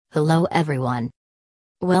Hello everyone.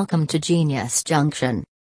 Welcome to Genius Junction.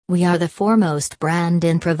 We are the foremost brand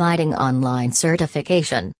in providing online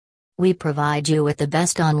certification. We provide you with the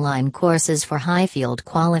best online courses for Highfield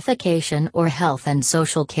qualification or health and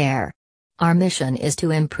social care. Our mission is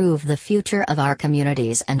to improve the future of our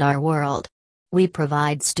communities and our world. We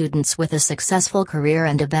provide students with a successful career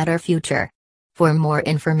and a better future. For more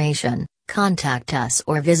information, contact us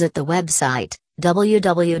or visit the website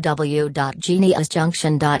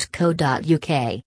www.geniusjunction.co.uk.